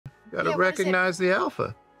Gotta recognize the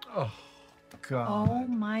alpha. Oh, God. Oh,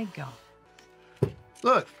 my God.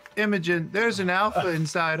 Look, Imogen, there's an alpha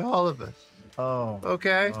inside all of us. Oh.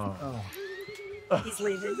 Okay? Oh. He's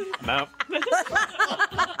leaving. No.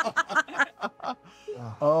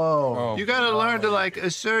 Oh. You gotta learn to, like,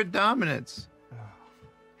 assert dominance.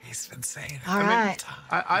 He's been saying it. All right.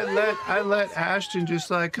 I let Ashton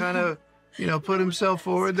just, like, kind of, you know, put himself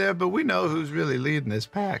forward there, but we know who's really leading this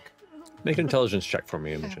pack. Make an intelligence check for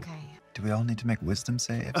me, Imogen. Okay. Do we all need to make wisdom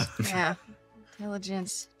saves? Yeah.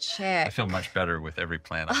 Intelligence I check. feel much better with every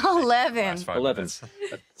plan. 11. 11.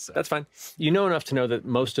 That's fine. You know enough to know that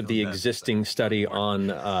most of the existing study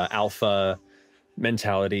on alpha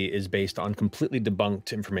mentality is based on completely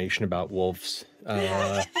debunked information about wolves.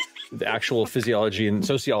 The actual physiology and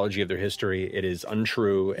sociology of their history, it is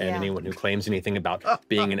untrue, and anyone who claims anything about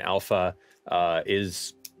being an alpha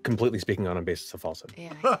is completely speaking on a basis of falsehood.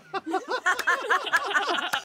 Yeah.